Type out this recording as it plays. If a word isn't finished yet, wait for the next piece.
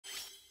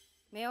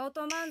夫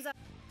婦漫才。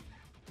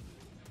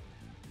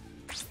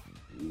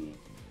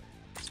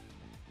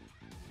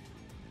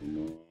Come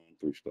on,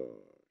 3 stars.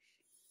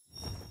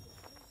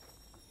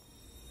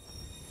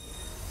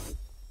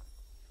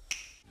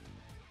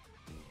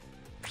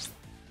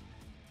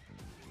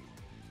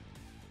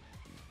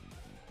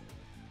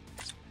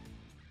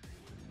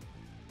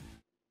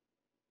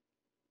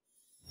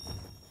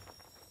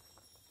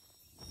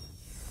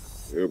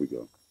 There we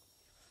go.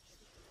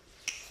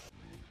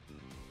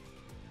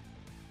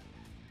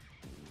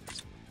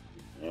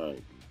 All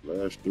right,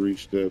 last 3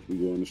 steps. We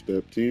go into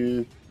step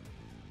 10.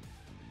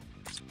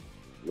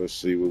 Let's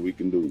see what we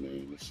can do,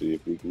 man. Let's see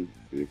if we can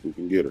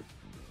get her.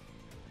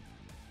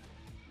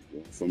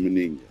 Going for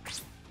Menina.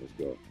 Let's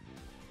go.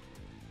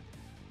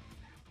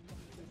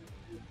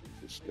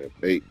 This is step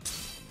 8.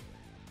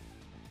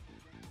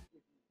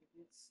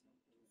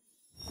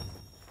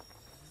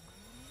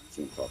 That's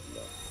what I'm talking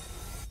about.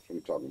 That's what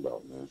I'm talking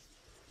about, man.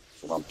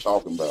 That's what I'm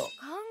talking about.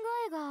 考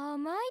えが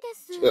甘いで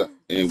す。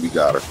And we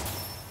got her.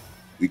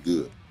 We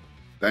good.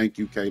 Thank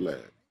you,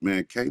 Klab.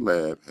 Man,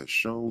 Klab has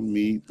shown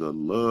me the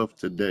love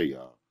today,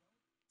 y'all.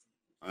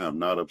 I am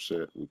not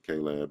upset with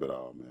Klab at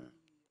all, man.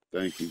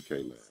 Thank you,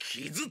 Klab.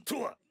 傷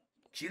とは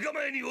気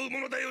構えに負う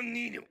ものだよ、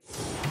ニーニョ。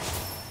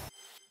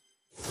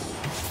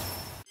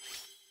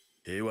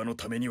平和の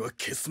ためには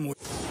消すも。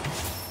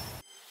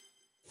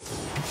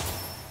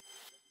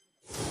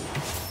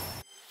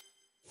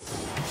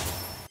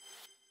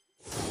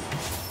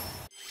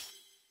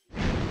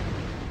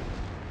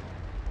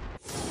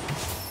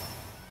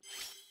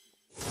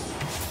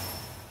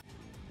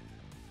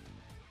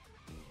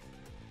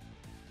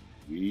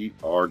We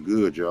are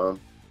good, y'all.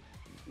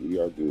 We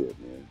are good,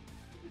 man.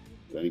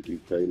 Thank you,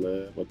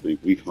 Klab. I think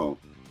we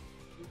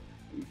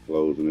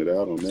closing it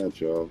out on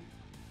that, y'all.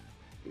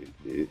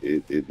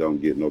 It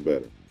don't get no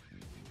better.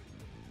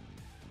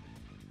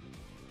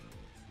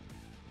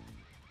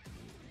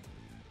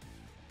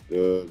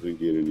 Doesn't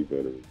get any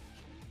better.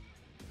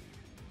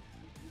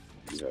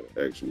 We had an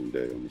excellent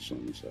day on the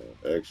sunny side.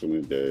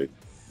 Excellent day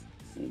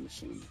on the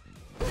sunny.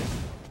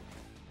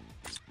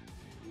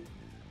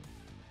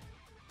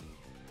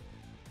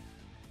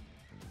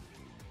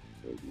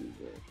 Take me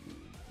back, man.